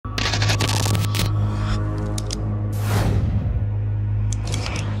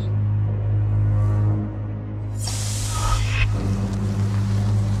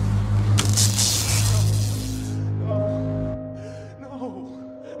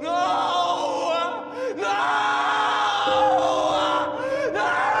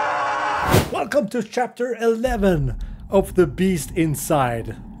Welcome to chapter 11 of The Beast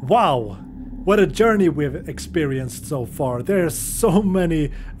Inside. Wow, what a journey we've experienced so far. There's so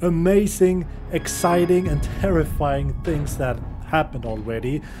many amazing, exciting and terrifying things that happened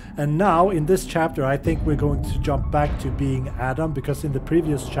already. And now in this chapter I think we're going to jump back to being Adam, because in the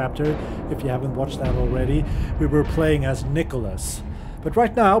previous chapter, if you haven't watched that already, we were playing as Nicholas. But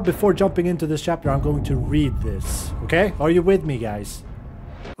right now, before jumping into this chapter, I'm going to read this. Okay? Are you with me, guys?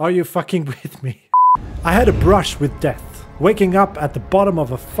 Are you fucking with me? I had a brush with death, waking up at the bottom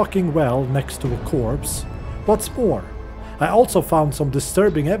of a fucking well next to a corpse. What's more, I also found some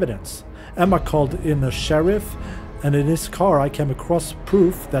disturbing evidence. Emma called in a sheriff, and in his car I came across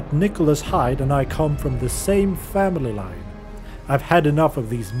proof that Nicholas Hyde and I come from the same family line. I've had enough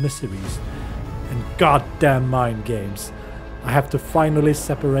of these miseries and goddamn mind games. I have to finally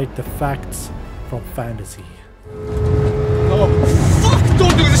separate the facts from fantasy. No, fuck!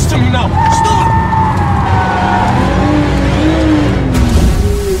 Don't do this to me now! Stop!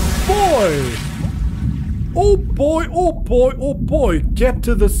 Boy! Oh boy, oh boy, oh boy! Get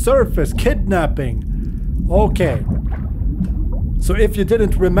to the surface! Kidnapping! Okay. So if you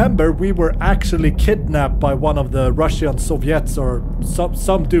didn't remember, we were actually kidnapped by one of the Russian Soviets or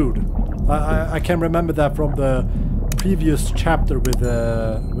some dude. I can remember that from the previous chapter with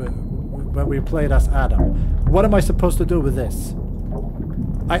when we played as Adam. What am I supposed to do with this?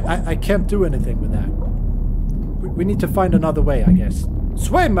 I can't do anything with that. We need to find another way, I guess.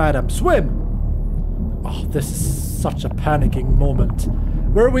 Swim, Adam, swim! Oh, this is such a panicking moment.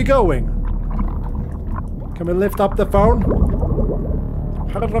 Where are we going? Can we lift up the phone?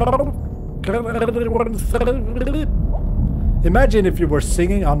 Imagine if you were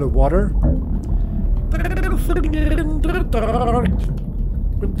singing underwater.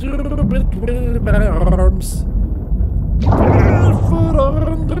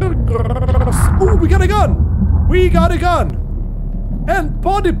 Ooh, we got a gun! We got a gun! And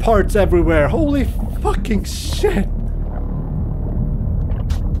body parts everywhere! Holy fucking shit!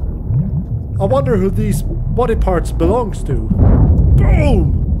 I wonder who these body parts belongs to.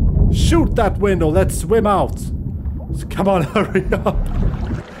 Boom! Shoot that window, let's swim out! So come on, hurry up!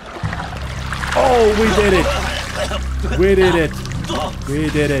 Oh, we did it! We did it! We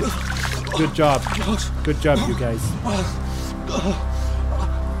did it! Good job. Good job, you guys.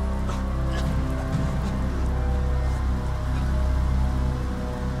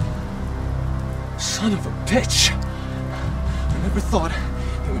 Son of a bitch! I never thought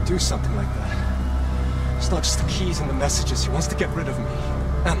he would do something like that. It's not just the keys and the messages. He wants to get rid of me.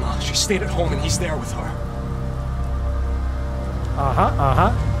 Emma, she stayed at home and he's there with her.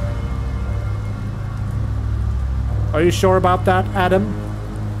 Are you sure about that, Adam?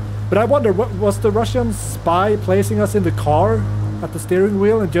 But I wonder, what was the Russian spy placing us in the car at the steering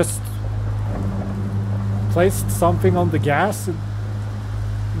wheel and just placed something on the gas,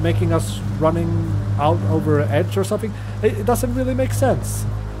 making us running out over an edge or something? It doesn't really make sense.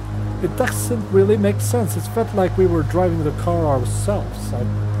 It doesn't really make sense. It felt like we were driving the car ourselves. I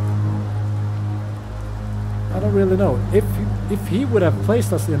don't really know. If he would have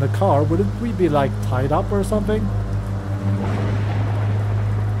placed us in a car, wouldn't we be like tied up or something?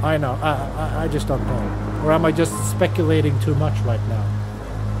 I know. I just don't know. Or am I just speculating too much right now?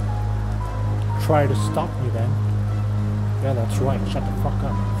 Try to stop me then. Yeah, that's right. Shut the fuck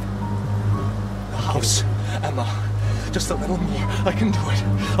up. The house. Emma. Just a little more. I can do it.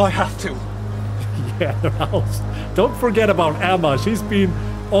 I have to. Yeah, the house. Don't forget about Emma. She's been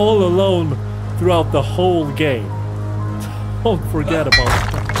all alone throughout the whole game. Don't forget about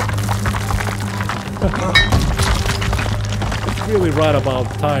her. It's really right about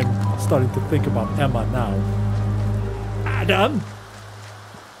time starting to think about Emma now. Adam?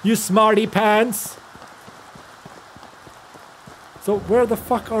 You smarty pants! So where the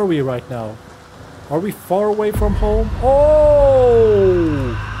fuck are we right now? Are we far away from home?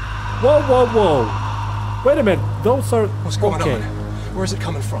 Oh! Whoa, whoa, whoa! Wait a minute, those are... What's going on? Where's it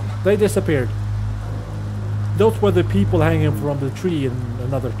coming from? They disappeared. Those were the people hanging from the tree in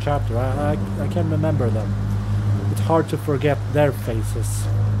another chapter. I can't remember them. It's hard to forget their faces.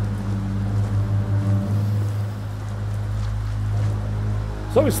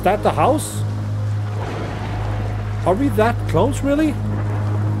 So is that the house? Are we that close, really?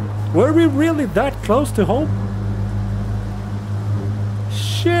 Were we really that close to home?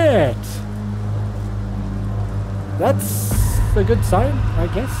 Shit! That's a good sign, I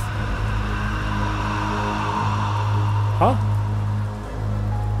guess. Huh?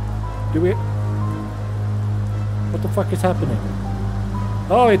 Do we... What the fuck is happening?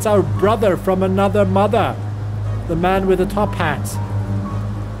 Oh, it's our brother from another mother. The man with the top hat.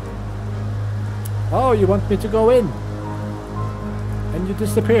 Oh, you want me to go in? And you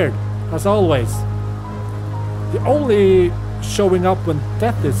disappeared, as always. You're only showing up when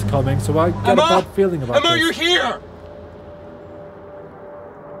death is coming, so I get a bad feeling about Emma, this. you're here!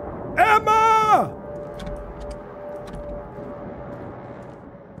 Emma!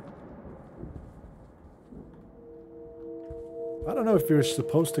 I don't know if you're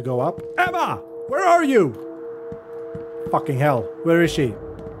supposed to go up. Emma! Where are you? Fucking hell. Where is she?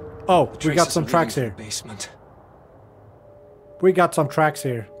 Oh, we got some tracks here. Basement. We got some tracks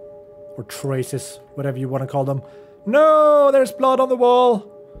here. Or traces, whatever you want to call them. No, there's blood on the wall.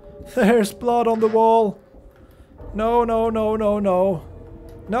 There's blood on the wall. No, no, no, no, no.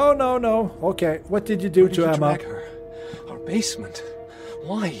 No, no, no. Okay, what did you do to Emma? Drag her? Our basement.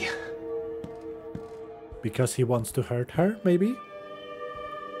 Why? Because he wants to hurt her, maybe?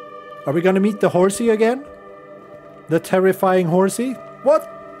 Are we gonna meet the horsey again? The terrifying horsey? What?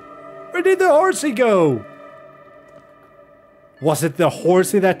 Where did the horsey go? Was it the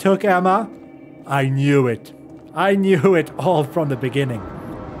horsey that took Emma? I knew it. I knew it all from the beginning.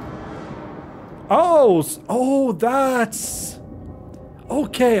 Oh, that's...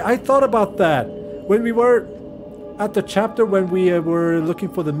 Okay, I thought about that. When we were at the chapter when we were looking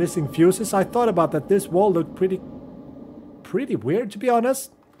for the missing fuses, I thought about that. This wall looked pretty weird, to be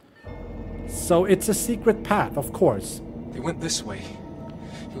honest. So it's a secret path, of course. They went this way.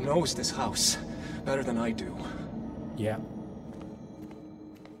 He knows this house better than I do. Yeah.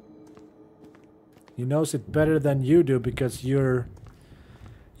 He knows it better than you do because you're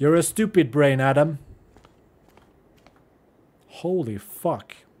a stupid brain, Adam. Holy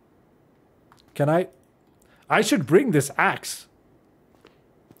fuck. Can I should bring this axe.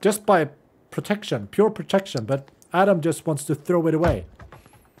 Just by protection, pure protection, but Adam just wants to throw it away.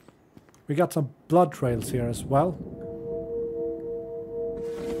 We got some blood trails here as well.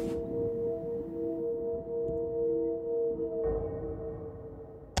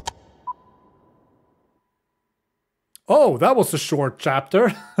 Oh, that was a short chapter.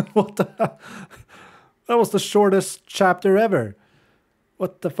 What the hell? That was the shortest chapter ever.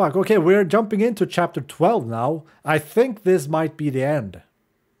 What the fuck? Okay, we're jumping into chapter 12 now. I think this might be the end.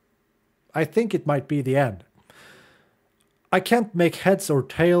 I think it might be the end. I can't make heads or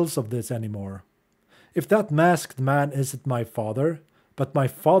tails of this anymore. If that masked man isn't my father, but my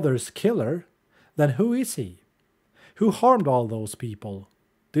father's killer, then who is he? Who harmed all those people?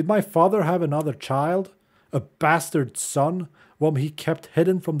 Did my father have another child? A bastard son, whom he kept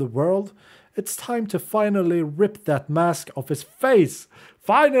hidden from the world? It's time to finally rip that mask off his face.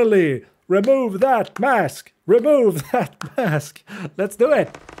 Finally! Remove that mask! Remove that mask! Let's do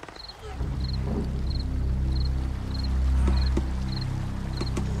it!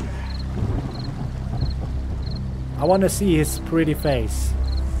 I want to see his pretty face.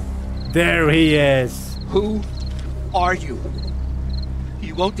 There he is. Who are you?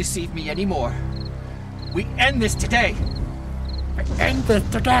 You won't deceive me anymore. We end this today. End this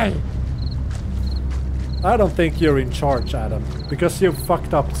today. I don't think you're in charge, Adam, because you've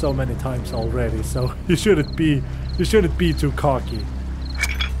fucked up so many times already. So you shouldn't be too cocky.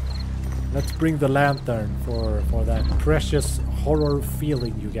 Let's bring the lantern for that precious horror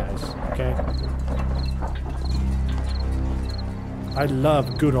feeling, you guys. Okay. I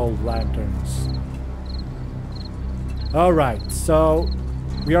love good old lanterns. All right, so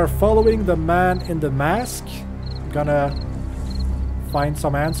we are following the man in the mask. Gonna find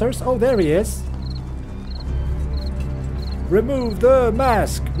some answers. Oh, there he is. Remove the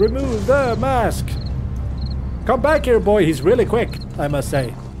mask! Remove the mask! Come back here, boy. He's really quick, I must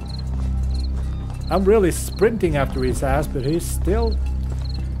say. I'm really sprinting after his ass, but he's still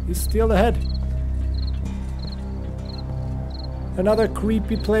ahead. Another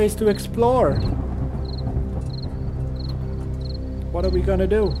creepy place to explore. What are we gonna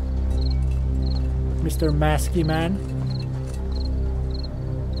do, Mr. Masky Man?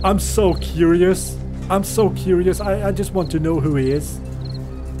 I'm so curious. I'm so curious. I just want to know who he is.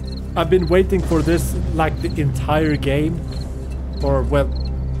 I've been waiting for this like the entire game. Or, well,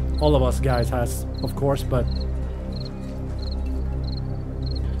 all of us guys has, of course, but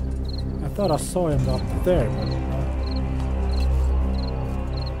I thought I saw him up there.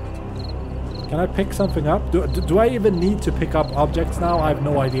 Can I pick something up? Do I even need to pick up objects now? I have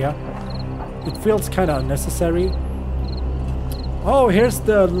no idea. It feels kind of unnecessary. Oh, here's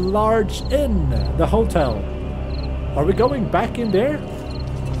the large inn, the hotel. Are we going back in there?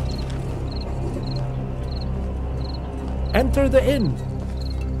 Enter the inn.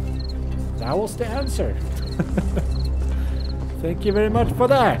 That was the answer. Thank you very much for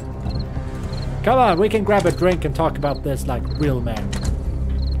that. Come on, we can grab a drink and talk about this like real men.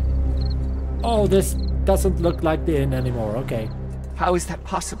 Oh, this doesn't look like the inn anymore. Okay. How is that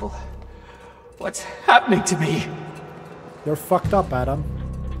possible? What's happening to me? You're fucked up, Adam.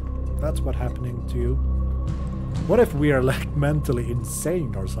 That's what's happening to you. What if we are like mentally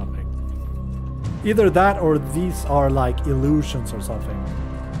insane or something? Either that or these are like illusions or something.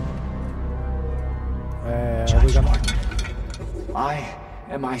 Judge Norton. Why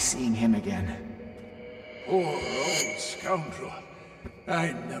am I seeing him again? Poor old scoundrel.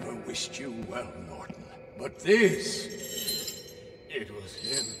 I never wished you well, Norton. But this... It was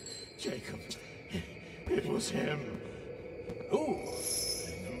him, Jacob. It was him. Who?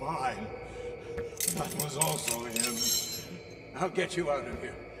 In the mine. That was also him. I'll get you out of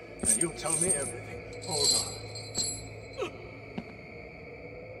here, and you'll tell me everything. Hold on.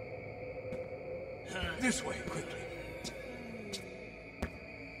 This way, quickly.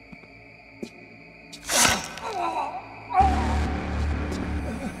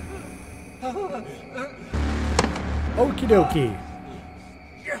 Okie dokie.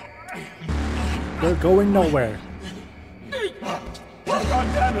 We're going nowhere. God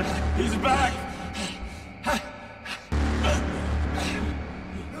damn it! He's back!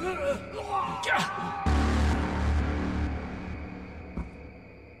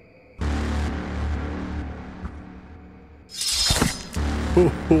 Ho,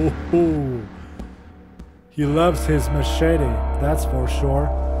 ho, ho. He loves his machete, that's for sure.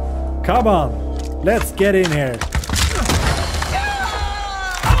 Come on, let's get in here.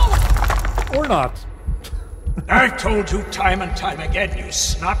 Or not. I've told you time and time again, you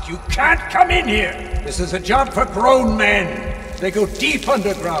snot, you can't come in here! This is a job for grown men. They go deep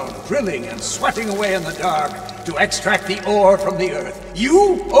underground, drilling and sweating away in the dark to extract the ore from the earth.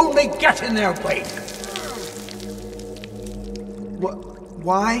 You only get in their wake.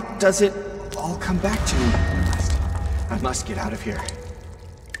 Why does it all come back to me? I must get out of here.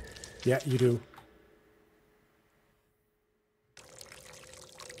 Yeah, you do.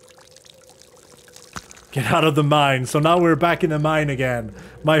 Get out of the mine. So now we're back in the mine again.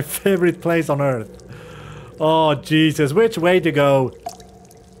 My favorite place on earth. Oh, Jesus. Which way to go?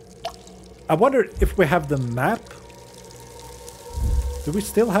 I wonder if we have the map. Do we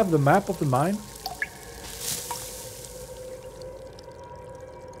still have the map of the mine?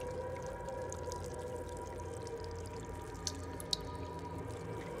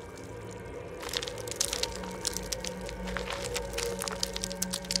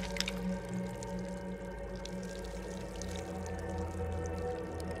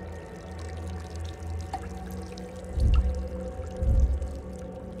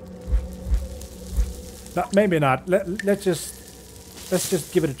 No, maybe not. Let's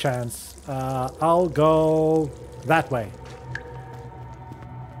just give it a chance. I'll go that way.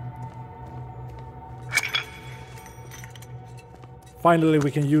 Finally,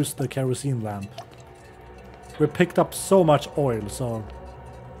 we can use the kerosene lamp. We picked up so much oil, so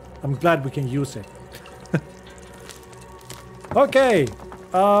I'm glad we can use it. Okay,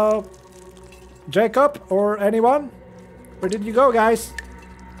 Jacob or anyone? Where did you go, guys?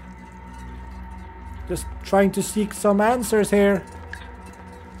 Just trying to seek some answers here.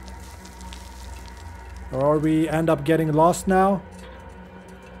 Or we end up getting lost now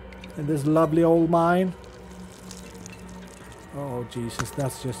in this lovely old mine. Oh Jesus,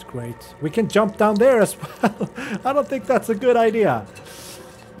 that's just great. We can jump down there as well. I don't think that's a good idea.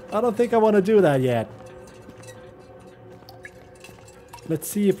 I don't think I want to do that yet. Let's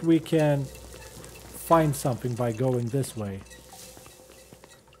see if we can find something by going this way.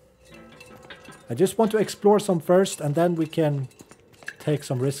 I just want to explore some first, and then we can take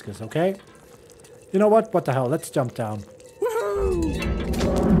some risks, okay? You know what? What the hell? Let's jump down.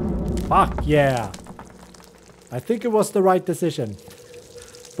 Woohoo! Fuck yeah! I think it was the right decision.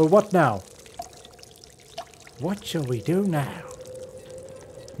 But what now? What shall we do now?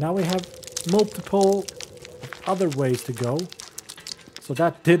 Now we have multiple other ways to go. So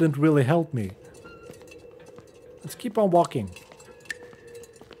that didn't really help me. Let's keep on walking.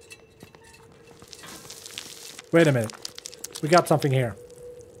 Wait a minute. We got something here.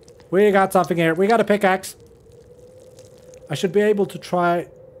 We got something here. We got a pickaxe. I should be able to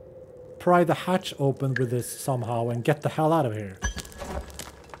pry the hatch open with this somehow and get the hell out of here.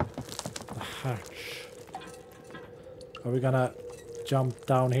 The hatch. Are we gonna jump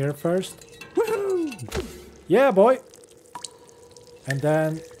down here first? Woohoo! Yeah, boy! And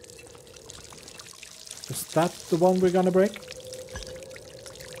then... Is that the one we're gonna break?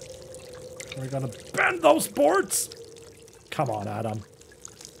 We're gonna bend those boards! Come on, Adam.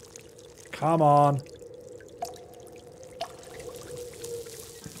 Come on.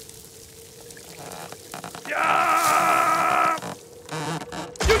 Yeah!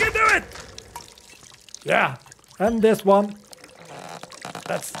 You can do it! Yeah, and this one.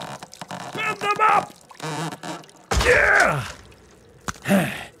 Let's bend them up! Yeah!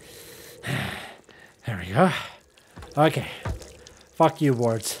 There we go. Okay. Fuck you,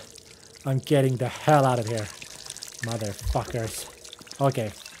 wards. I'm getting the hell out of here. Motherfuckers.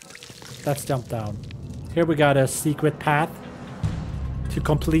 Okay. Let's jump down. Here we got a secret path to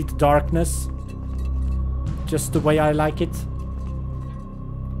complete darkness. Just the way I like it.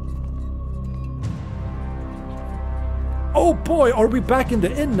 Oh boy, are we back in the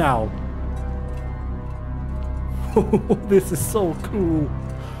inn now? This is so cool.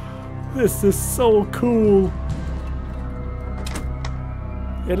 This is so cool.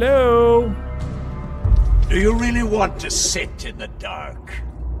 Hello? Do you really want to sit in the dark?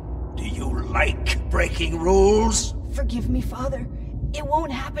 Do you like breaking rules? Forgive me, Father. It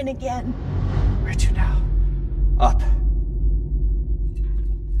won't happen again. Where to now? Up.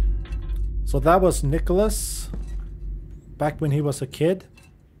 So that was Nicholas. Back when he was a kid.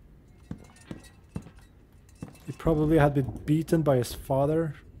 He probably had been beaten by his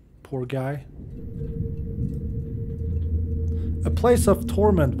father. Poor guy. A place of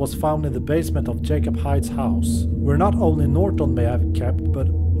torment was found in the basement of Jacob Hyde's house, where not only Norton may have kept, but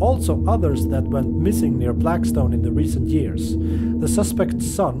also others that went missing near Blackstone in the recent years. The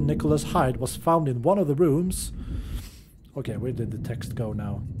suspect's son, Nicholas Hyde, was found in one of the rooms. Okay, where did the text go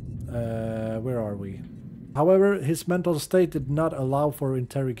now? Where are we? However, his mental state did not allow for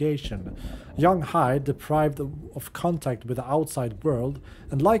interrogation. Young Hyde, deprived of contact with the outside world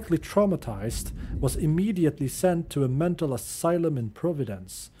and likely traumatized, was immediately sent to a mental asylum in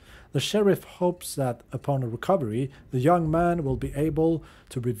Providence. The sheriff hopes that, upon recovery, the young man will be able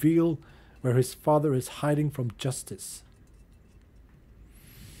to reveal where his father is hiding from justice.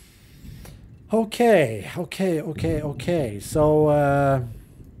 Okay. So,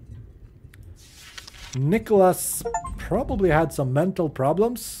 Nicholas probably had some mental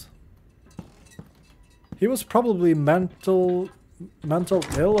problems. He was probably mental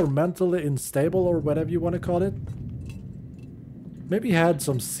ill or mentally unstable or whatever you want to call it. Maybe he had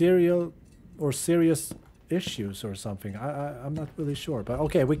some serious issues or something. I'm not really sure. But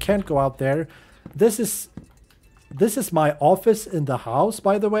okay, we can't go out there. This is my office in the house,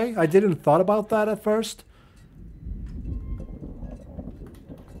 by the way. I didn't thought about that at first.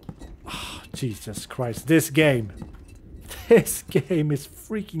 Jesus Christ, this game is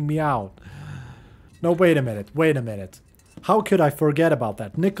freaking me out. No, wait a minute. How could I forget about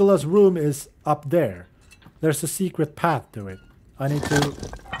that? Nicola's room is up there. There's a secret path to it. I need to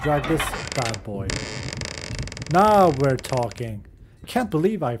drag this bad boy. Now we're talking. Can't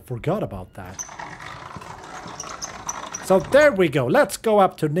believe I forgot about that. So there we go. Let's go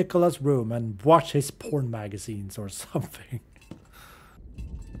up to Nicola's room and watch his porn magazines or something.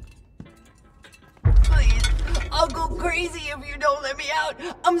 Please, I'll go crazy if you don't let me out.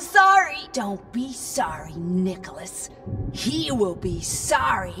 I'm sorry. Don't be sorry, Nicholas. He will be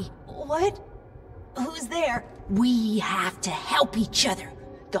sorry. What? Who's there? We have to help each other.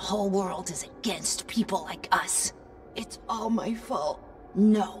 The whole world is against people like us. It's all my fault.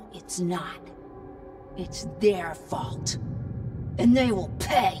 No, it's not. It's their fault. And they will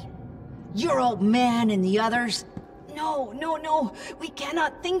pay. Your old man and the others. No. We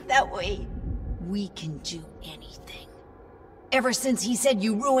cannot think that way. We can do anything. Ever since he said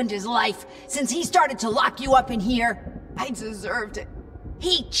you ruined his life, since he started to lock you up in here, I deserved it.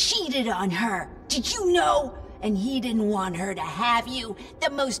 He cheated on her. Did you know? And he didn't want her to have you,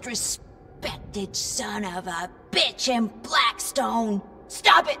 the most respected son of a bitch in Blackstone.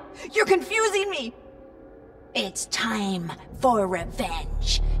 Stop it! You're confusing me! It's time for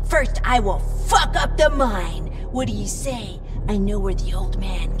revenge. First, I will fuck up the mine. What do you say? I know where the old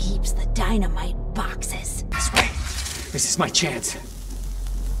man keeps the dynamite boxes. This way. This is my chance.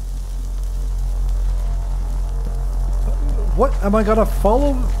 What? Am I gonna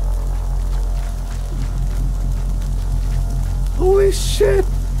follow? Holy shit!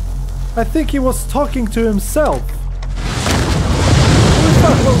 I think he was talking to himself.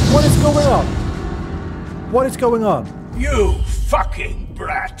 What is going on? What is going on? You fucking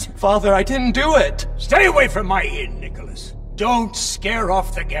brat! Father, I didn't do it! Stay away from my inn, Nicholas. Don't scare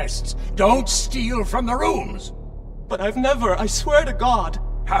off the guests. Don't steal from the rooms. But I've never, I swear to God.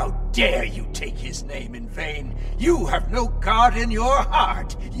 How dare you take his name in vain? You have no God in your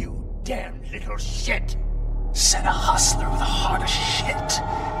heart, you damn little shit. Said a hustler with a heart of shit.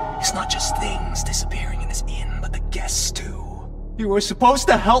 It's not just things disappearing in his inn, but the guests too. You were supposed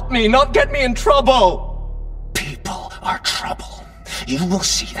to help me, not get me in trouble! People are trouble. You will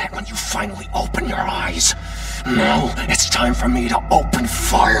see that when you finally open your eyes. Now, it's time for me to open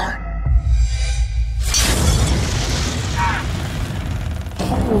fire.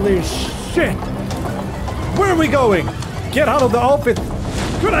 Holy shit! Where are we going? Get out of the office!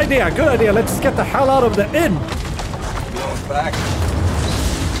 Good idea, good idea. Let's get the hell out of the inn! You're back.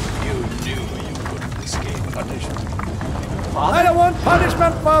 You knew you couldn't escape punishment. I don't want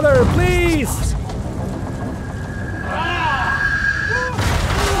punishment, Father! Please!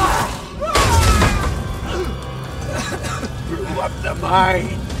 Blew up the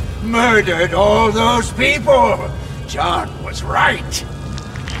mine. Murdered all those people. John was right.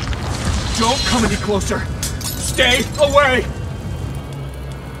 Don't come any closer. Stay away.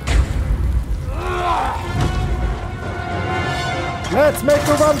 Let's make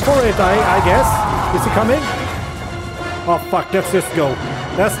a run for it, I guess. Is he coming? Oh fuck, let's just go.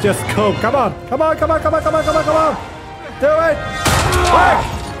 Let's just go. Come on. Come on, come on, come on, come on, come on, come on. Do it. Fuck.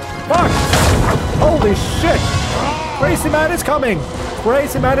 Fuck. Holy shit. Crazy man is coming.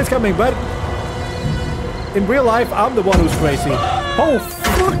 Crazy man is coming, but in real life, I'm the one who's crazy. Oh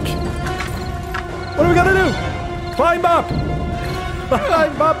fuck. What are we gonna do? Climb up.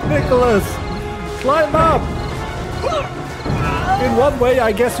 Climb up, Nicholas. Climb up. In one way,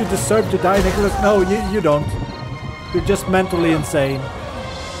 I guess you deserve to die, Nicholas. No, you don't. You're just mentally insane.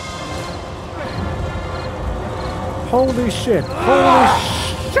 Holy shit. Holy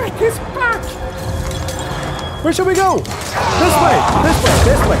shit, he's back! Where should we go? This way, this way,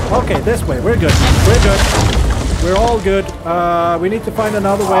 this way. Okay, this way. We're good. We're good. We're all good. We need to find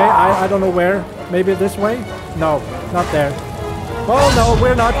another way. I don't know where. Maybe this way? No, not there. Oh no,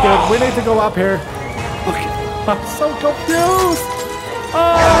 we're not good. We need to go up here. Okay. I'm so confused!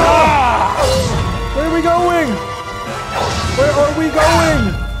 Ah! Where are we going? Where are we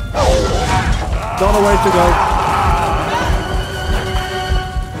going? Don't know where to go.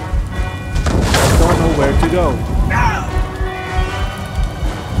 Don't know where to go.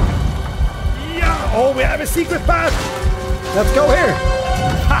 Yeah! Oh, we have a secret path! Let's go here!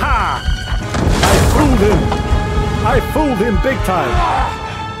 Haha! I fooled him! I fooled him big time!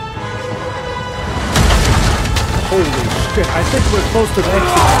 Holy shit, I think we're close to the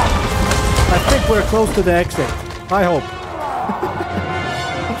exit. I think we're close to the exit. I hope.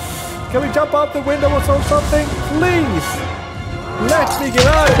 Can we jump out the window or something? Please! Let me get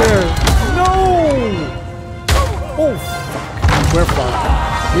out of here! No! Oh, fuck. We're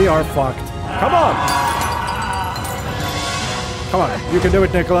fucked. We are fucked. Come on! Come on, you can do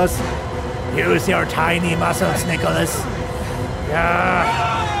it, Nicholas. Use your tiny muscles, Nicholas.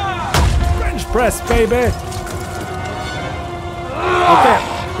 Yeah! French press, baby! Okay,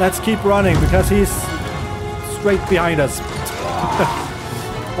 let's keep running because he's straight behind us.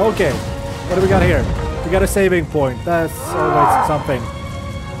 Okay, what do we got here? We got a saving point. That's always something.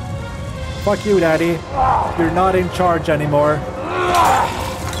 Fuck you, Daddy. You're not in charge anymore.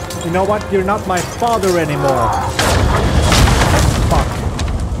 You know what? You're not my father anymore. Fuck.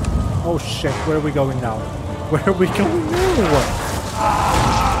 Oh shit, where are we going now? Where are we going now?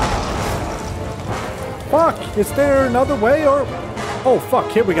 Fuck, is there another way or... Oh fuck,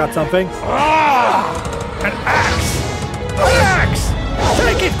 here we got something. An axe! An axe!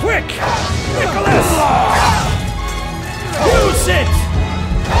 Take it quick! Nicholas! Use it!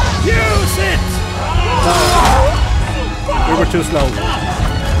 Use it! No. We were too slow.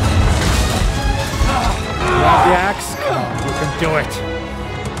 Grab the axe. Come on, you can do it.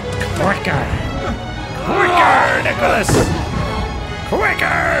 Quicker! Quicker, Nicholas!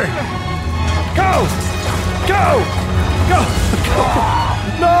 Quicker! Go! Go! Go! Go!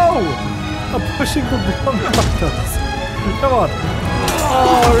 No! I'm pushing the wrong buttons. Come on.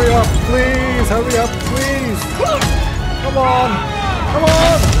 Oh, hurry up, please. Hurry up, please. Come on. Come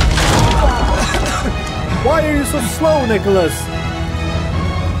on. Why are you so slow, Nicholas?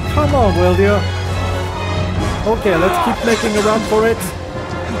 Come on, will you? Okay, let's keep making a run for it.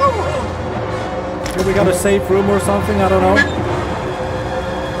 Here we got a safe room or something, I don't know.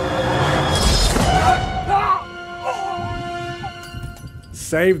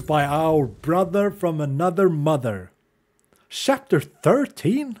 Saved by our brother from another mother. Chapter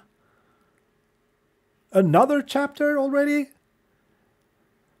 13? Another chapter already?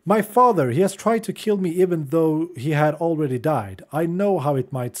 My father, he has tried to kill me even though he had already died. I know how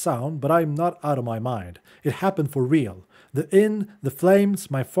it might sound, but I'm not out of my mind. It happened for real. The inn, the flames,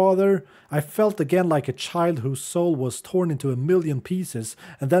 my father. I felt again like a child whose soul was torn into a million pieces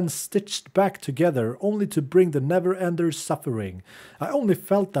and then stitched back together only to bring the never-ender suffering. I only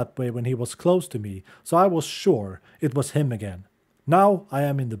felt that way when he was close to me, so I was sure it was him again. Now I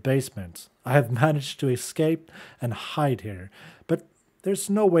am in the basement. I have managed to escape and hide here, but there's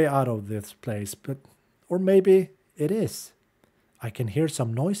no way out of this place, or maybe it is. I can hear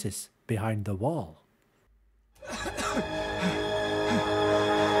some noises behind the wall.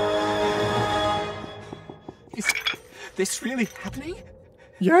 Is this really happening?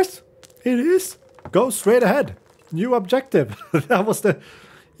 Yes, it is. Go straight ahead. New objective. That was the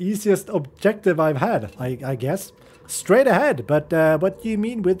easiest objective I've had, I guess. Straight ahead, but what do you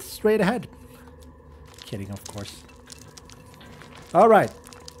mean with straight ahead? Kidding, of course. All right.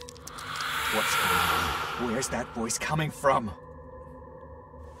 What's going on? Where's that voice coming from?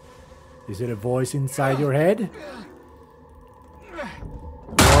 Is it a voice inside your head? Or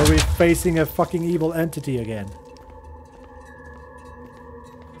are we facing a fucking evil entity again?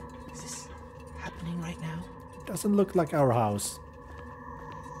 Is this happening right now? Doesn't look like our house.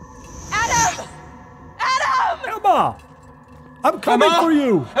 Adam! Adam! Emma! I'm coming Emma! for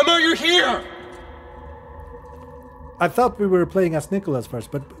you! Emma, you're here! I thought we were playing as Nicholas first,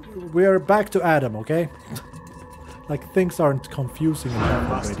 but we're back to Adam, okay? Like, things aren't confusing enough I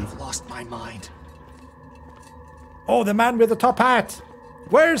must already. have lost my mind. Oh, the man with the top hat!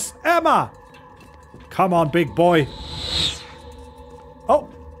 Where's Emma? Come on, big boy. Oh!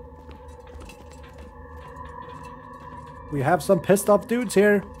 We have some pissed off dudes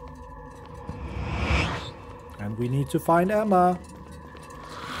here. And we need to find Emma.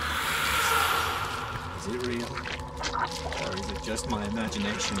 Is it real? Or is it just my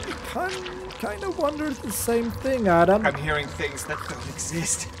imagination? Kind of wonder the same thing, Adam. I'm hearing things that don't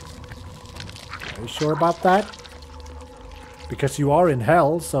exist. Are you sure about that? Because you are in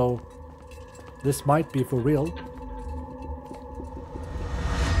hell, so this might be for real.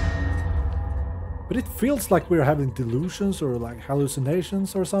 But it feels like we're having delusions or like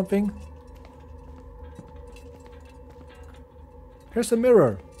hallucinations or something. Here's a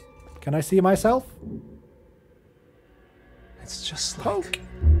mirror. Can I see myself? It's just like... Poke.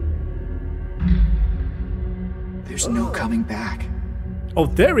 There's no coming back. Oh,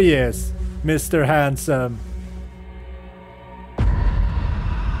 there he is, Mr. Handsome.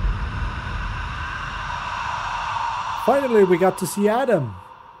 Finally, we got to see Adam.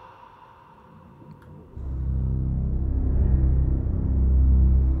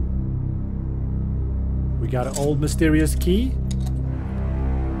 We got an old mysterious key.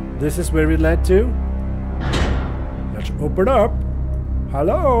 This is where it led to. Let's open up.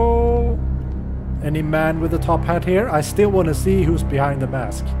 Hello? Any man with a top hat here? I still want to see who's behind the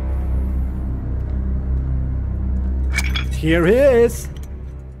mask. Here he is.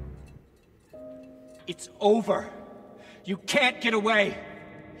 It's over. You can't get away.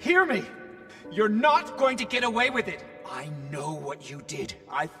 Hear me. You're not going to get away with it. I know what you did.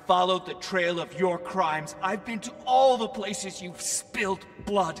 I followed the trail of your crimes. I've been to all the places you've spilled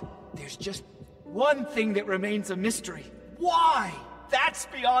blood. There's just one thing that remains a mystery. Why? That's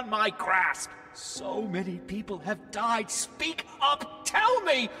beyond my grasp. So many people have died. Speak up. Tell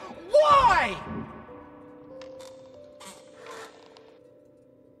me. Why?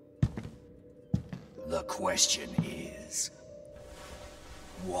 The question is,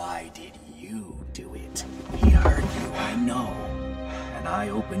 why did you do it? He hurt you, I know. And I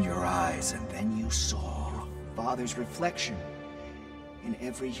opened your eyes, and then you saw Father's reflection in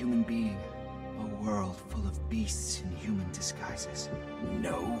every human being. A world full of beasts in human disguises.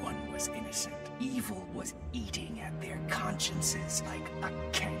 No one was innocent. Evil was eating at their consciences like a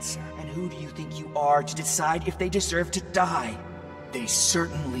cancer. And who do you think you are to decide if they deserve to die? They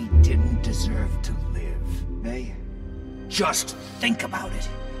certainly didn't deserve to live. They... Just think about it.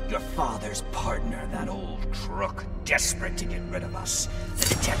 Your father's partner, that old crook, desperate to get rid of us.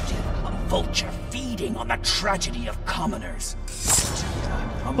 The detective, a vulture feeding on the tragedy of commoners.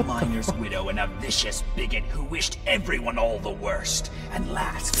 A miner's widow and a vicious bigot who wished everyone all the worst. And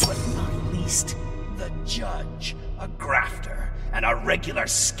last but not least, the judge, a grafter, and a regular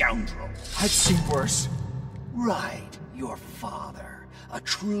scoundrel. I've seen worse. Right, your father, a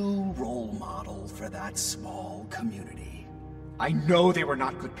true role model for that small community. I know they were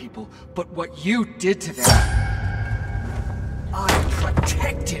not good people, but what you did to them... I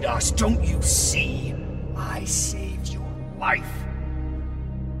protected us, don't you see? I saved your life.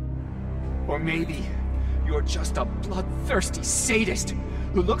 Or maybe you're just a bloodthirsty sadist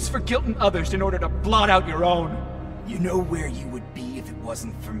who looks for guilt in others in order to blot out your own. You know where you would be if it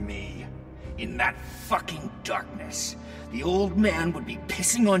wasn't for me? In that fucking darkness. The old man would be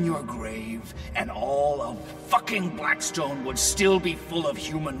pissing on your grave, and all of fucking Blackstone would still be full of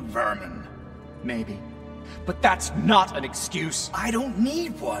human vermin. Maybe. But that's not an excuse. I don't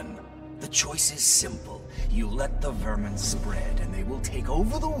need one. The choice is simple. You let the vermin spread, and they will take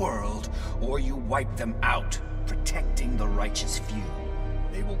over the world, or you wipe them out, protecting the righteous few.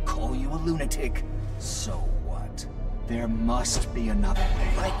 They will call you a lunatic. So what? There must be another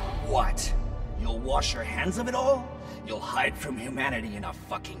way. Like what? You'll wash your hands of it all? You'll hide from humanity in a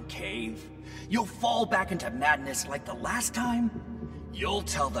fucking cave? You'll fall back into madness like the last time? You'll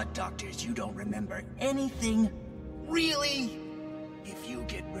tell the doctors you don't remember anything? Really? If you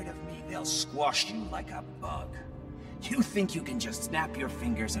get rid of me, they'll squash you like a bug. You think you can just snap your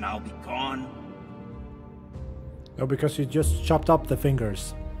fingers and I'll be gone? No, because you just chopped up the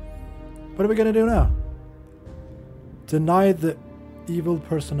fingers. What are we gonna do now? Deny the evil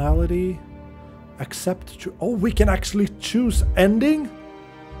personality? Accept oh, we can actually choose ending?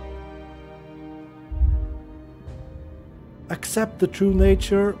 Accept the true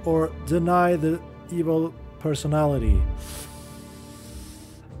nature or deny the evil personality?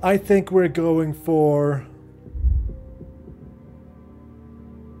 I think we're going for...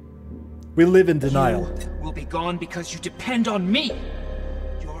 We live in denial. You will be gone because you depend on me.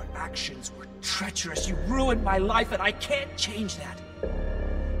 Your actions were treacherous. You ruined my life and I can't change that.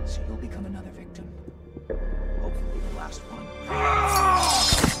 So you'll become another victim. Hopefully the last one.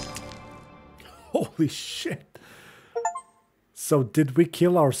 Holy shit. So did we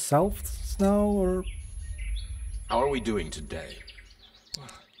kill ourselves now, or? How are we doing today?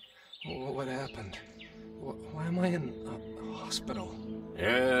 What happened? Why am I in a hospital?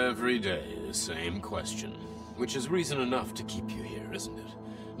 Every day, the same question. Which is reason enough to keep you here, isn't it?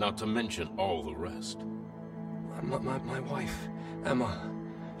 Not to mention all the rest. My wife, Emma,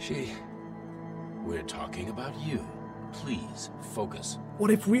 she... We're talking about you. Please, focus.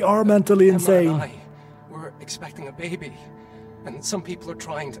 What if we are mentally insane? Emma and we're expecting a baby, and some people are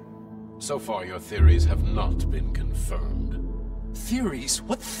trying to... So far, your theories have not been confirmed. Theories?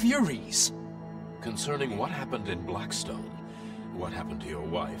 What theories? Concerning what happened in Blackstone, what happened to your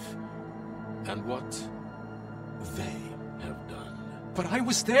wife, and what they have done. But I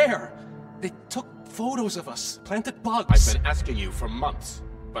was there! They took photos of us, planted bugs. I've been asking you for months,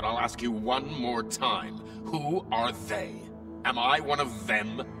 but I'll ask you one more time. Who are they? Am I one of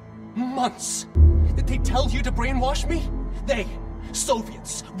them? Months! Did they tell you to brainwash me? They,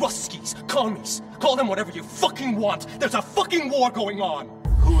 Soviets, Ruskies, commies, call them whatever you fucking want. There's a fucking war going on!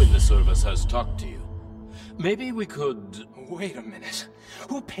 Who in the service has talked to you? Maybe we could... Wait a minute.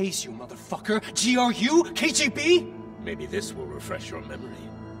 Who pays you, motherfucker? GRU? KGB? Maybe this will refresh your memory.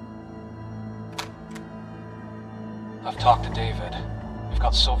 I've talked to David. We've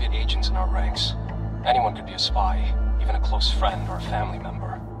got Soviet agents in our ranks. Anyone could be a spy, even a close friend or a family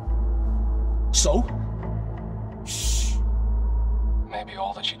member. So? Shh. Maybe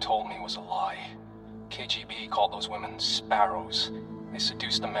all that you told me was a lie. KGB called those women sparrows. They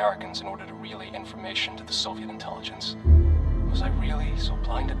seduced Americans in order to relay information to the Soviet intelligence. Was I really so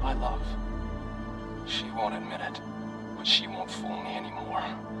blinded by love? She won't admit it, but she won't fool me anymore.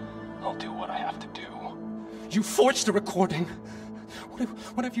 I'll do what I have to do. You forged the recording!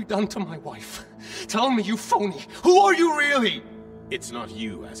 What have you done to my wife? Tell me, you phony! Who are you really? It's not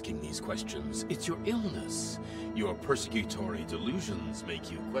you asking these questions, it's your illness. Your persecutory delusions make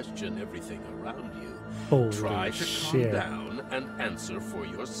you question everything around you. Holy Try to shit. calm down and answer for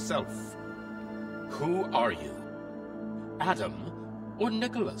yourself. Who are you? Adam or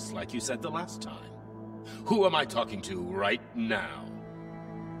Nicholas, like you said the last time? Who am I talking to right now?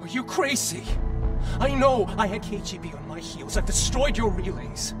 Are you crazy? I know I had KGB on my heels. I've destroyed your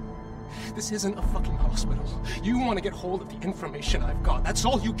relays. This isn't a fucking hospital. You want to get hold of the information I've got. That's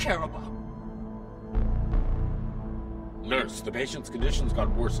all you care about. Nurse, the patient's conditions got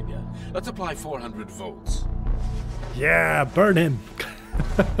worse again. Let's apply 400 volts. Yeah, burn him.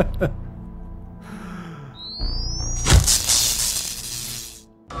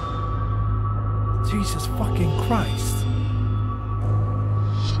 Jesus fucking Christ.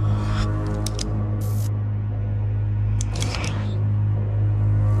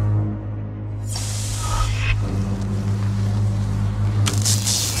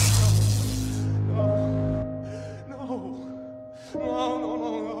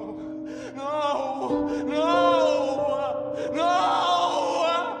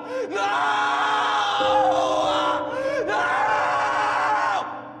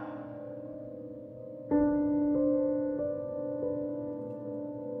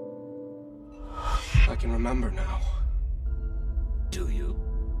 I can remember now. Do you?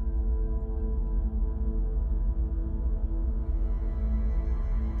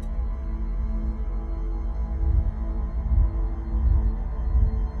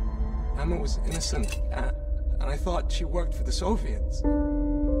 Emma was innocent, and I thought she worked for the Soviets.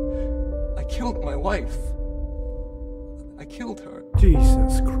 I killed my wife. I killed her.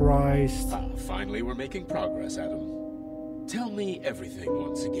 Jesus Christ. Ah, finally we're making progress, Adam. Tell me everything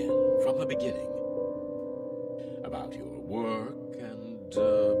once again, from the beginning. About your work and,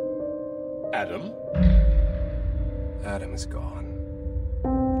 Adam? Adam is gone.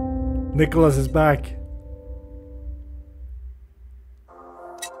 Nicholas is back.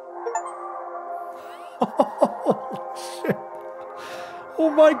 Oh, shit. Oh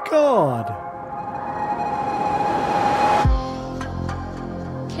my god.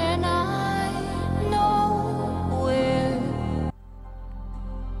 Can I know where?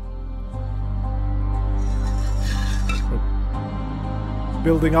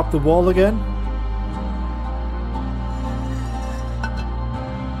 Building up the wall again.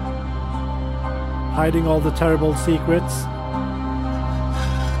 Hiding all the terrible secrets.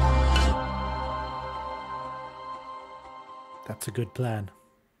 That's a good plan.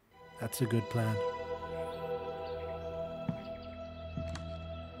 That's a good plan.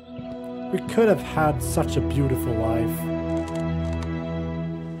 We could have had such a beautiful life.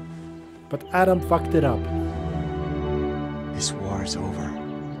 But Adam fucked it up. This war is over.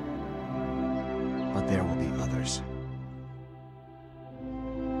 But there will be others.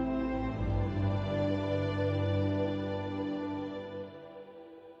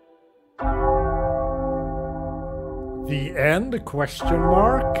 The end? Question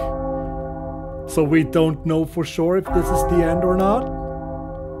mark? So we don't know for sure if this is the end or not?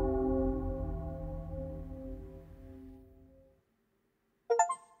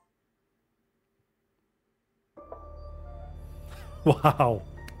 Wow.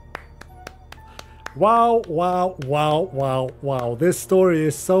 Wow, wow, wow, wow, wow. This story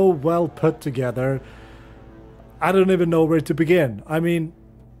is so well put together. I don't even know where to begin. I mean,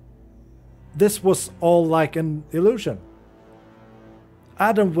 this was all like an illusion.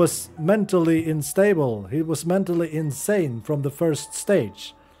 Adam was mentally unstable. He was mentally insane from the first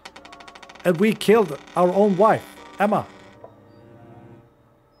stage. And we killed our own wife, Emma.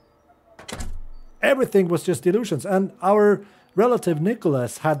 Everything was just illusions. And our relative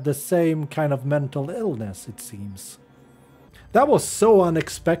Nicholas had the same kind of mental illness, it seems. That was so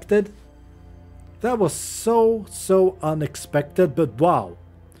unexpected. That was so unexpected, but wow.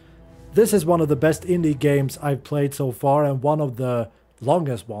 This is one of the best indie games I've played so far, and one of the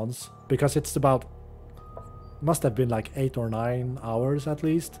longest ones, because it's about, must have been like 8 or 9 hours at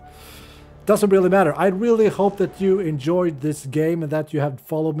least. Doesn't really matter. I really hope that you enjoyed this game and that you have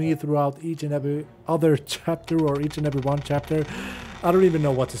followed me throughout each and every other chapter, or each and every one chapter. I don't even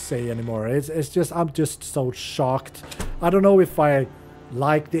know what to say anymore. It's just, I'm just so shocked. I don't know if I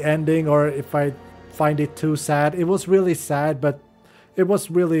like the ending or if I find it too sad. It was really sad, but it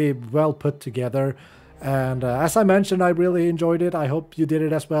was really well put together, and as I mentioned, I really enjoyed it. I hope you did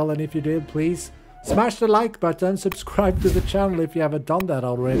it as well, and if you did, please smash the like button, subscribe to the channel if you haven't done that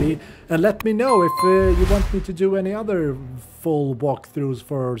already, and let me know if you want me to do any other full walkthroughs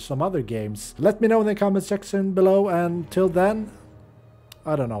for some other games. Let me know in the comment section below, and till then,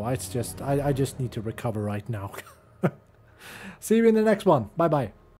 I don't know, it's just, I just need to recover right now. See you in the next one. Bye bye.